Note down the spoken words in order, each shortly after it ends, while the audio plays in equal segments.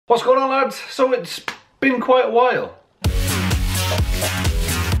What's going on, lads? So it's been quite a while.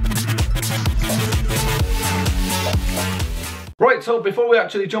 Right, so before we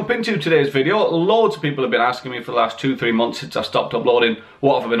actually jump into today's video, loads of people have been asking me for the last 2-3 months since I stopped uploading,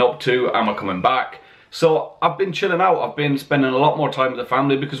 what have I been up to, am I coming back? So I've been chilling out, I've been spending a lot more time with the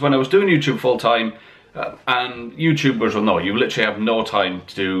family because when I was doing YouTube full time, and YouTubers will know, you literally have no time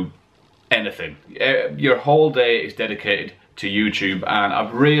to do anything. Your whole day is dedicated to YouTube, and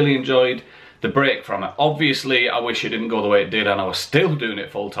I've really enjoyed the break from it. Obviously, I wish it didn't go the way it did and I was still doing it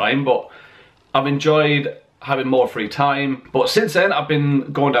full time, but I've enjoyed having more free time. But since then, I've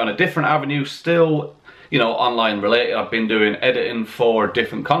been going down a different avenue, still, you know, online related. I've been doing editing for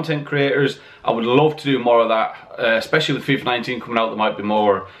different content creators. I would love to do more of that, especially with FIFA 19 coming out. There might be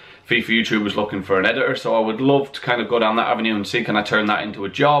more FIFA YouTubers looking for an editor, so I would love to kind of go down that avenue and see can I turn that into a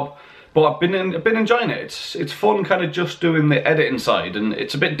job. But I've been enjoying it. It's fun kind of just doing the editing side, and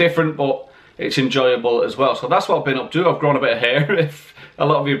it's a bit different, but it's enjoyable as well. So that's what I've been up to. I've grown a bit of hair, if a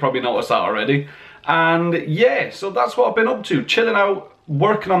lot of you probably noticed that already. And yeah, so that's what I've been up to. Chilling out,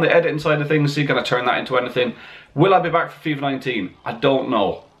 working on the editing side of things, see can I turn that into anything. Will I be back for FIFA 19? I don't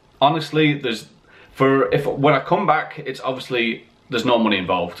know. Honestly, when I come back, it's obviously, there's no money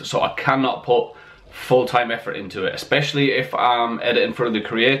involved, so I cannot put full-time effort into it, especially if I'm editing for the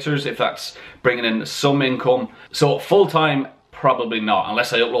creators, if that's bringing in some income. So full-time, probably not,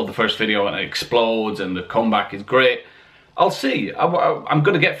 unless I upload the first video and it explodes and the comeback is great. I'll see. I'm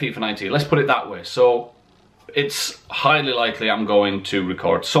going to get FIFA 19, let's put it that way. So it's highly likely I'm going to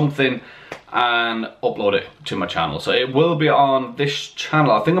record something and upload it to my channel. So it will be on this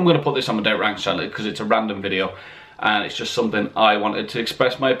channel. I think I'm going to put this on my Derekrants channel because it's a random video and it's just something I wanted to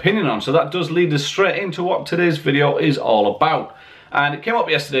express my opinion on. So that does lead us straight into what today's video is all about. And it came up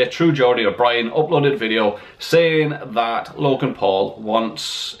yesterday, TrueGeordie or Brian uploaded a video saying that Logan Paul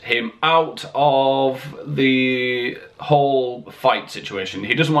wants him out of the whole fight situation.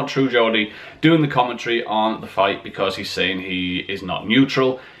 He doesn't want TrueGeordie doing the commentary on the fight because he's saying he is not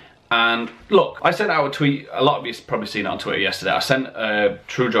neutral. And look, I sent out a tweet, a lot of you probably seen it on Twitter yesterday. I sent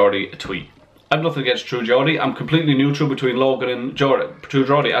TrueGeordie a tweet. I have nothing against TrueGeordie. I'm completely neutral between Logan and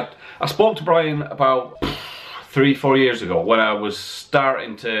TrueGeordie. I spoke to Brian about 3-4 years ago when I was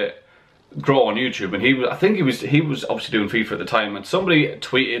starting to grow on YouTube, and I think he was obviously doing FIFA at the time, and somebody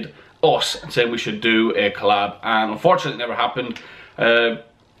tweeted us saying we should do a collab, and unfortunately it never happened.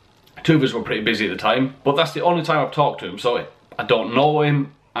 Two of us were pretty busy at the time, but that's the only time I've talked to him, so I don't know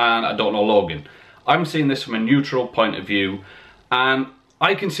him and I don't know Logan. I'm seeing this from a neutral point of view, and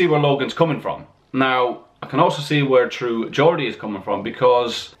I can see where Logan's coming from. Now, I can also see where TrueGeordie is coming from,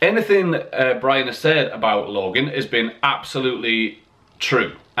 because anything Brian has said about Logan has been absolutely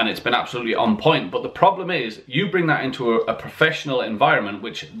true and it's been absolutely on point. But the problem is, you bring that into a professional environment,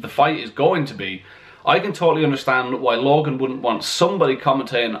 which the fight is going to be. I can totally understand why Logan wouldn't want somebody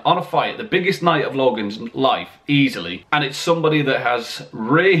commentating on a fight, the biggest night of Logan's life, easily. And it's somebody that has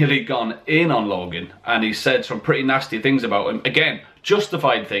really gone in on Logan, and he said some pretty nasty things about him. Again,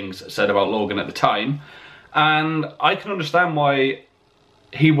 justified things said about Logan at the time. And I can understand why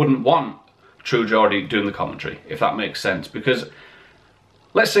he wouldn't want TrueGeordie doing the commentary, if that makes sense. Because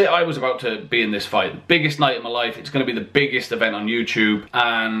let's say I was about to be in this fight, the biggest night of my life, it's going to be the biggest event on YouTube,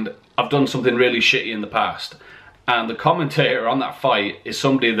 and I've done something really shitty in the past. And the commentator on that fight is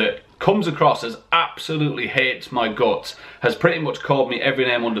somebody that comes across as absolutely hates my guts, has pretty much called me every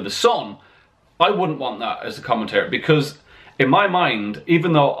name under the sun. I wouldn't want that as the commentator, because in my mind,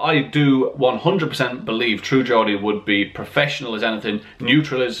 even though I do 100% believe TrueGeordie would be professional as anything,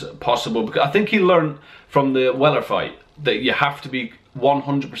 neutral as possible, because I think he learned from the Weller fight that you have to be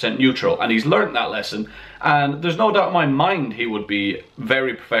 100% neutral, and he's learned that lesson, and there's no doubt in my mind he would be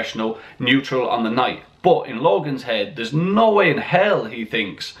very professional, neutral on the night. But in Logan's head, there's no way in hell he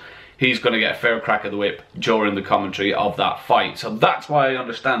thinks he's going to get a fair crack of the whip during the commentary of that fight. So that's why I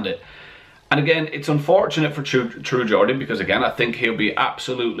understand it. And again, it's unfortunate for TrueGeordie, because again, I think he'll be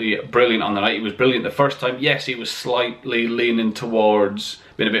absolutely brilliant on the night. He was brilliant the first time. Yes, he was slightly leaning towards,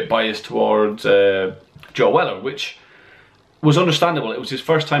 being a bit biased towards Joe Weller, which was understandable. It was his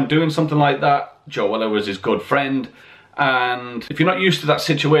first time doing something like that. Joe Weller was his good friend. And if you're not used to that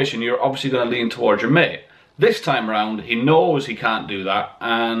situation, you're obviously going to lean towards your mate. This time around, he knows he can't do that,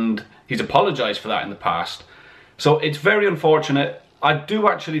 and he's apologised for that in the past. So it's very unfortunate. I do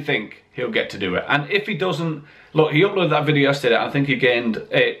actually think he'll get to do it. And if he doesn't, look, he uploaded that video yesterday. I think he gained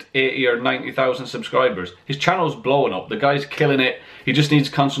 80 or 90,000 subscribers. His channel's blowing up. The guy's killing it. He just needs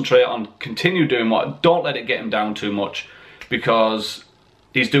to concentrate on continue doing what. Don't let it get him down too much, because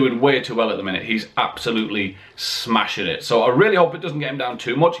he's doing way too well at the minute. He's absolutely smashing it. So I really hope it doesn't get him down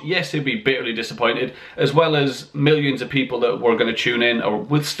too much. Yes, he'll be bitterly disappointed, as well as millions of people that were going to tune in,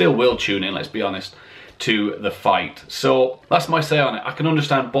 or still will tune in, let's be honest, to the fight. So that's my say on it. I can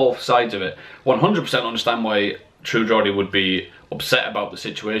understand both sides of it. 100% understand why TrueGeordie would be upset about the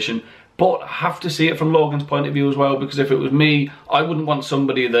situation, but I have to see it from Logan's point of view as well, because if it was me, I wouldn't want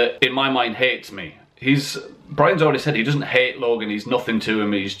somebody that in my mind hates me. Brian's already said he doesn't hate Logan, he's nothing to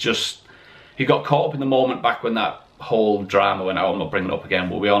him, he got caught up in the moment back when that whole drama went out. I'm not bringing it up again,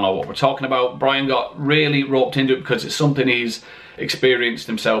 but we all know what we're talking about. Brian got really roped into it because it's something he's experienced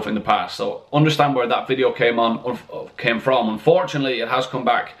himself in the past. So understand where that video came from. Unfortunately, it has come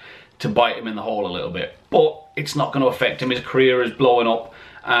back to bite him in the hole a little bit, but it's not going to affect him. His career is blowing up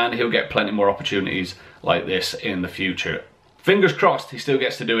and he'll get plenty more opportunities like this in the future. Fingers crossed he still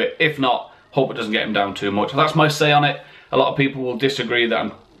gets to do it. If not, hope it doesn't get him down too much. That's my say on it. A lot of people will disagree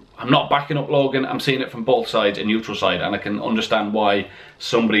that I'm not backing up Logan. I'm seeing it from both sides, a neutral side, and I can understand why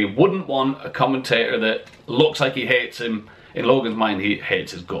somebody wouldn't want a commentator that looks like he hates him. In Logan's mind, he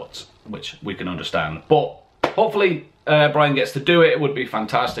hates his guts, which we can understand. But hopefully Brian gets to do it. It would be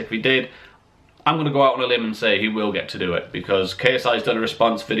fantastic if he did. I'm going to go out on a limb and say he will get to do it, because KSI's done a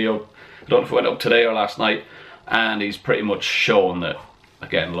response video. I don't know if it went up today or last night, and he's pretty much shown that,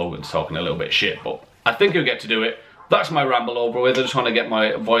 again, Logan's talking a little bit shit, but I think he'll get to do it. That's my ramble over with. I just want to get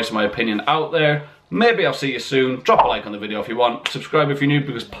my voice, my opinion out there. Maybe I'll see you soon. Drop a like on the video if you want. Subscribe if you're new,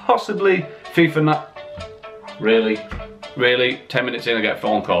 because possibly FIFA Really? 10 minutes in I get a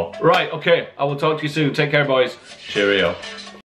phone call. Right, okay. I will talk to you soon. Take care, boys. Cheerio.